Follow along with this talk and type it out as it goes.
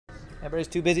Everybody's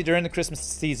too busy during the Christmas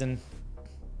season.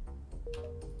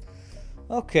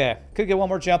 Okay, could get one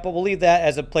more jump, but we'll leave that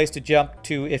as a place to jump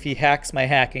to if he hacks my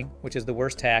hacking, which is the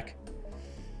worst hack.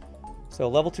 So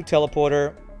level 2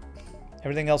 teleporter.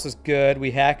 Everything else is good.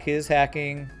 We hack his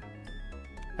hacking.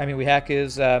 I mean, we hack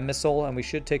his missile, and we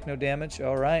should take no damage.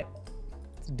 All right,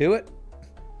 let's do it.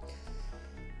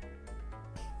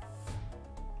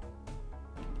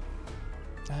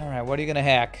 All right, what are you gonna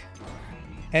hack?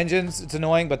 Engines, it's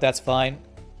annoying, but that's fine.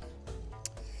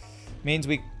 Means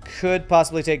we could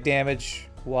possibly take damage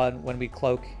when we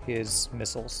cloak his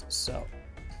missiles, so.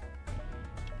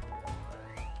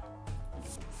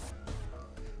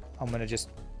 I'm going to just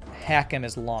hack him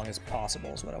as long as possible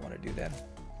is what I want to do then.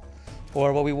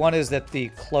 Or what we want is that the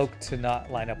cloak to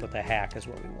not line up with the hack is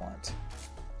what we want.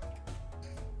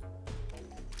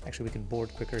 Actually, we can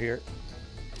board quicker here.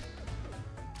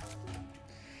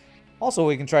 Also, what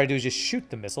we can try to do is just shoot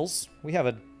the missiles. We have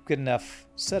a good enough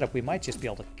setup. We might just be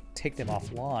able to take them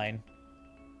offline.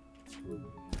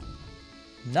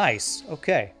 Nice.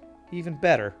 Okay. Even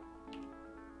better.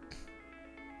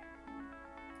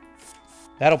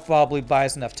 That'll probably buy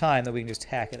us enough time that we can just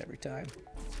hack it every time.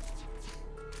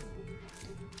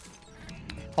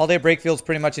 All-day break feels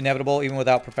pretty much inevitable, even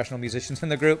without professional musicians in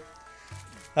the group.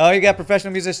 Oh, you got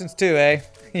professional musicians too, eh?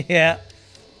 Yeah.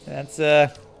 That's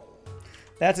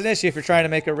an issue if you're trying to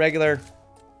make a regular,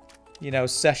 you know,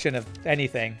 session of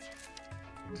anything.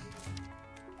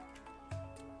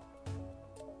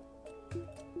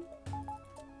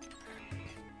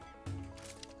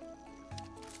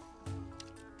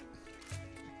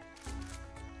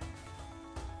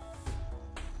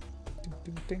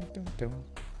 Ding, ding, ding.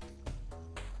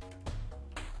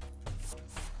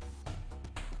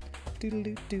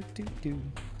 Doodle doo doo doo.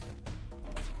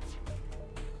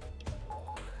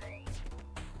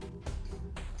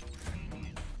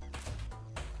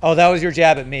 Oh, that was your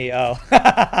jab at me. Oh.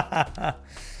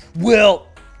 Well,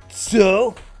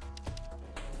 so.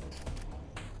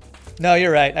 No,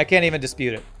 you're right. I can't even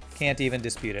dispute it. Can't even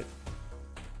dispute it.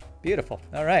 Beautiful.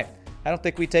 All right. I don't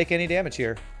think we take any damage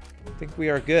here. I think we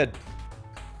are good.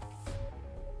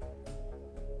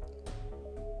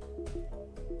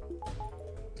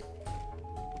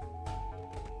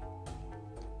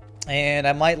 And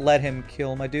I might let him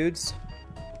kill my dudes.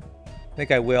 I think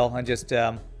I will. I just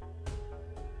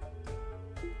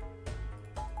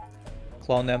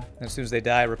clone them. And as soon as they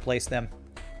die, replace them.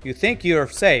 You think you're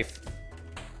safe.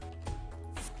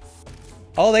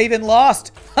 Oh, they even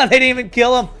lost. They didn't even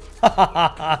kill him.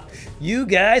 You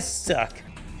guys suck.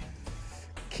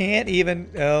 Can't even...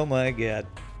 Oh my god.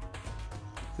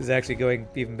 This is actually going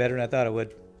even better than I thought it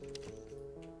would.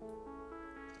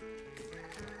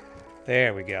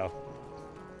 There we go.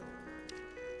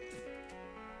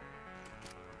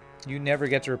 You never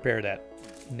get to repair that.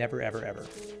 Never, ever, ever.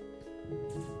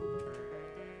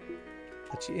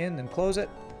 Let you in, then close it.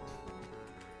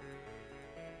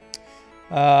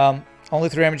 Only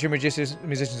 3 amateur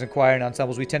musicians in choir and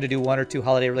ensembles. We tend to do 1 or 2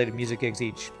 holiday-related music gigs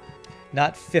each.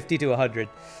 Not 50 to 100.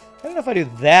 I don't know if I do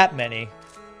that many.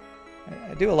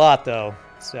 I do a lot, though,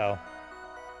 so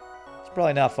it's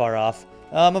probably not far off.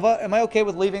 Am I okay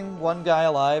with leaving one guy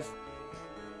alive?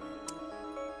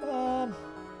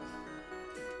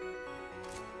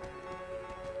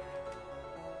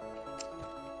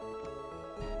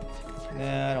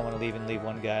 Nah, I don't want to leave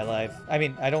one guy alive. I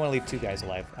mean, I don't want to leave 2 guys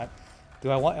alive.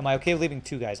 Am I okay with leaving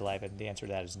 2 guys alive? And the answer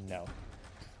to that is no.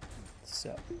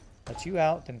 So, let you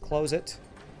out, then close it.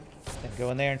 Then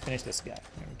go in there and finish this guy.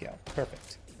 There we go.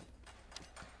 Perfect.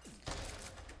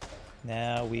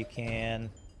 Now we can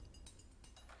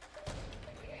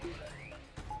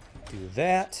do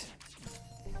that.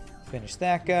 Finish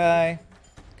that guy.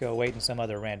 Go wait in some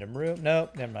other random room.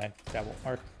 Nope, never mind. That won't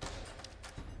work.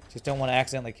 Just don't want to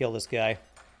accidentally kill this guy.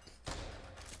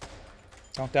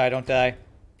 Don't die, don't die.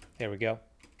 There we go.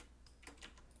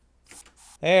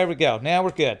 There we go. Now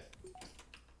we're good.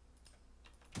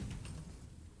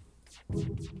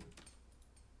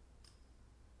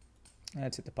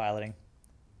 Let's hit the piloting.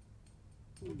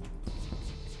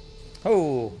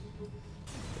 Oh,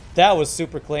 that was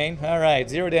super clean. All right,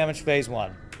 0 damage phase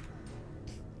 1.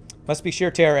 Must be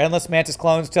sheer terror. Endless Mantis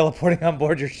clones teleporting on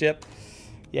board your ship.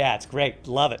 Yeah, it's great.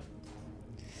 Love it.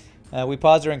 We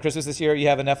paused during Christmas this year. You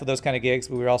have enough of those kind of gigs,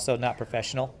 but we were also not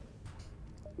professional.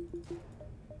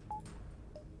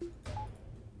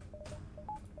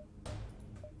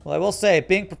 Well, I will say,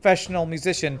 being a professional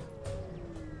musician,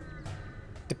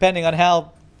 depending on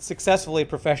how successfully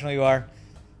professional you are,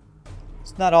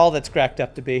 it's not all that's cracked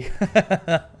up to be.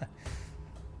 As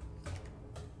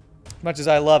much as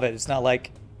I love it, it's not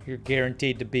like you're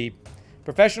guaranteed to be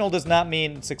Professional does not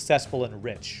mean successful and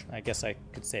rich. I guess I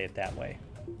could say it that way.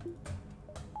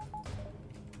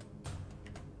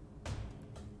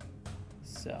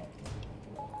 So,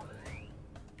 all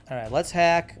right, let's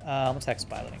hack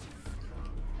piloting.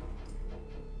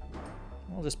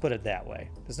 We'll just put it that way.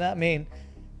 Does not mean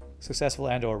successful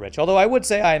and or rich. Although I would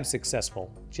say I am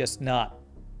successful, just not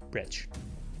rich.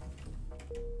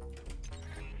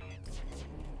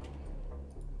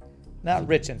 Not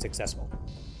rich and successful.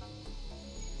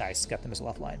 Nice, got the missile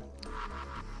offline.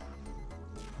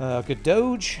 Good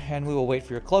doge, and we will wait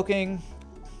for your cloaking.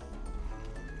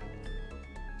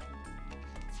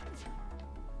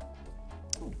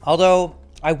 Although,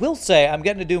 I will say I'm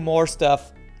getting to do more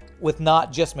stuff with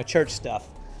not just my church stuff.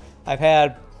 I've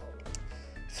had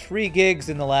 3 gigs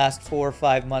in the last 4 or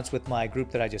 5 months with my group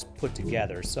that I just put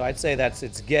together. So I'd say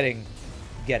it's getting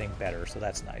better, so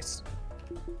that's nice.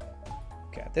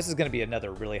 Okay, this is going to be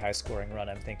another really high scoring run,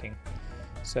 I'm thinking.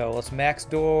 So let's max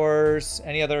doors.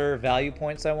 Any other value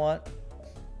points I want?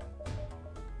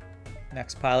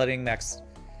 Max piloting, max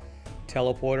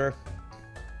teleporter.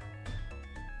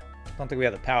 Don't think we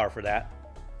have the power for that.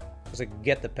 Because I can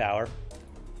get the power.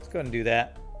 Let's go ahead and do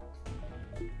that.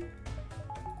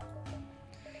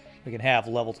 We can have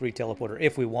level 3 teleporter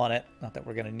if we want it. Not that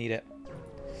we're going to need it.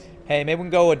 Hey, maybe we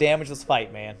can go a damageless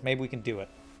fight, man. Maybe we can do it.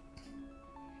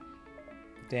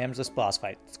 Damageless boss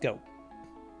fight. Let's go.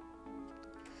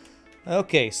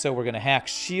 Okay, so we're going to hack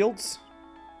shields.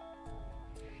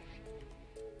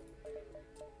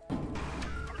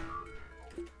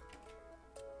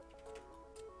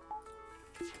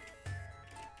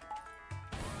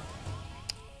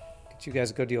 Get you guys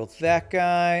to go deal with that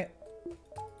guy.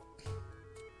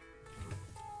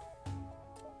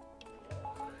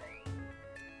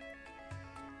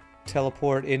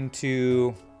 Teleport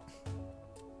into...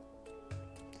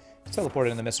 Teleport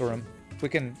in the missile room. If we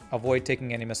can avoid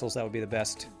taking any missiles, that would be the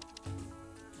best.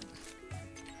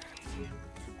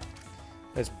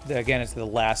 Again, it's the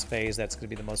last phase. That's going to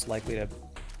be the most likely to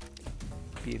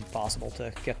be impossible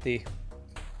to get the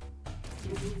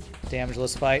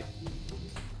damageless fight.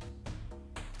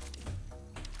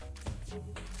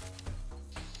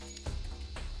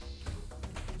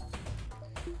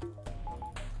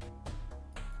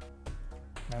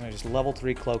 I'm going to just level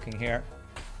 3 cloaking here.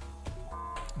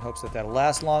 In hopes that that'll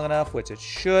last long enough, which it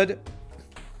should.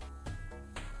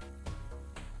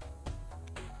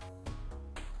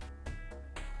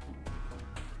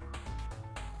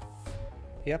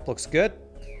 Yep, looks good.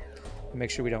 Make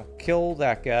sure we don't kill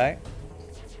that guy.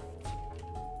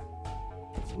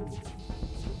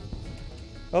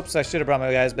 Oops, I should have brought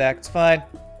my guys back. It's fine.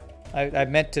 I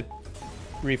meant to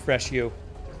refresh you.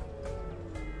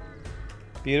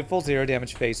 Beautiful. 0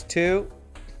 damage phase 2.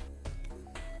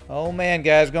 Oh man,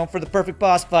 guys, going for the perfect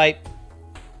boss fight.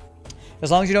 As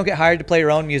long as you don't get hired to play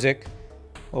your own music.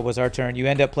 What was our turn? You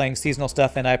end up playing seasonal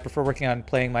stuff, and I prefer working on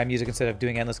playing my music instead of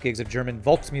doing endless gigs of German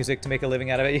Volks music to make a living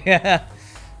out of it. Yeah,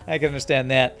 I can understand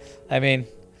that. I mean,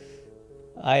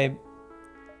 I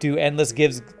do endless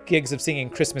gigs of singing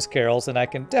Christmas carols, and I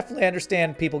can definitely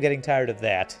understand people getting tired of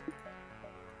that.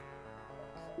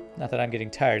 Not that I'm getting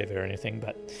tired of it or anything,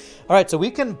 but... Alright, so we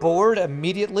can board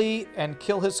immediately and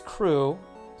kill his crew.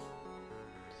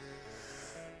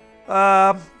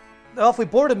 Well, if we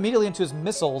board immediately into his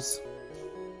missiles...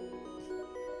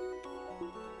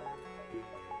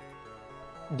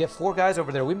 and get 4 guys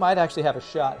over there, we might actually have a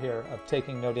shot here of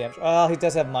taking no damage. Oh, he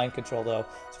does have mind control, though.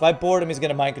 So if I board him, he's going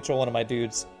to mind control one of my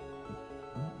dudes.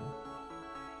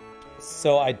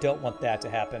 So I don't want that to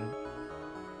happen.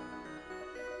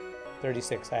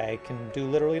 36. I can do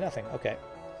literally nothing. Okay.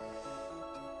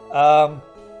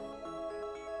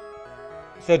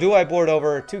 So do I board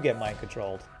over to get mind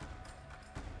controlled?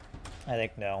 I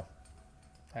think no.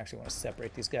 I actually want to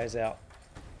separate these guys out.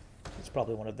 It's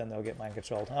probably one of them that will get mind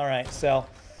controlled. Alright, so...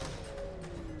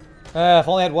 if I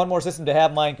only had one more system to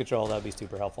have mind control, that would be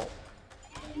super helpful.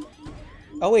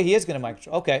 Oh wait, he is going to mind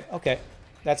control. Okay, okay.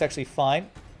 That's actually fine.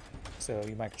 So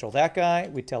you mind control that guy.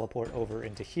 We teleport over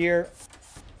into here.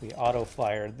 We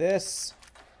auto-fire this.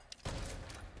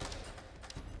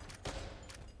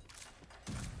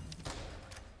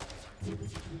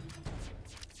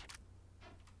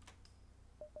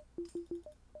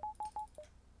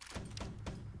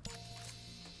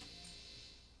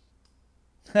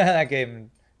 That gave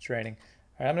him training.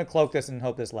 Alright, I'm going to cloak this and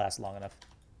hope this lasts long enough.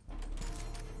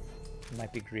 It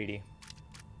might be greedy.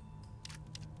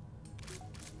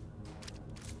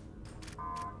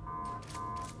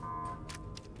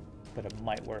 But it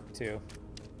might work too.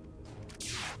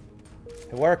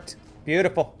 It worked.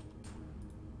 Beautiful.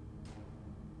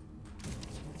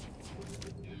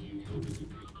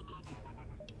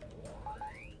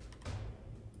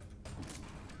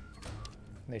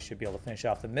 They should be able to finish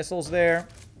off the missiles there.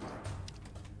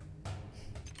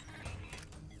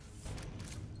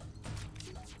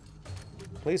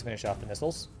 Please finish off the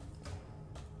missiles.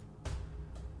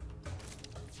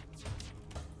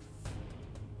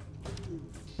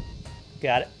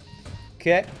 Got it.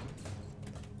 Okay.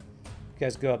 You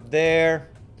guys go up there.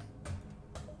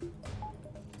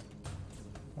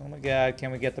 Oh my god,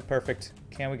 can we get the perfect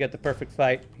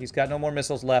fight? He's got no more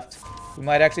missiles left. We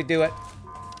might actually do it.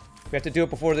 We have to do it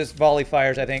before this volley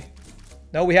fires, I think.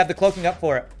 No, we have the cloaking up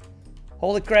for it.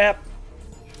 Holy crap.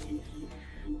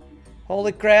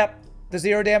 Holy crap. The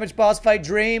 0 damage boss fight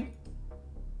dream.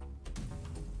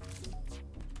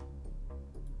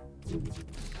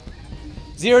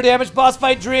 Zero damage boss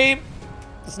fight dream.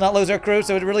 Let's not lose our crew,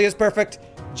 so it really is perfect.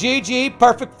 GG,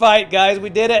 perfect fight, guys. We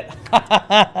did it.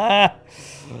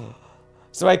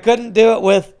 So I couldn't do it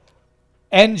with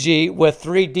NG with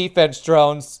 3 defense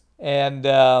drones and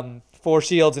 4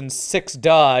 shields and 6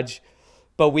 dodge,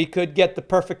 but we could get the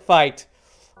perfect fight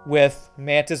with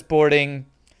Mantis boarding,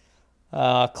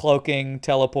 cloaking,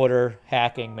 teleporter,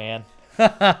 hacking, man.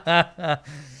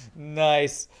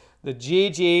 Nice. The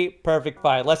GG perfect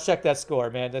fight. Let's check that score,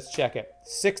 man. Let's check it.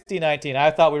 60-19. I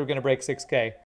thought we were going to break 6K.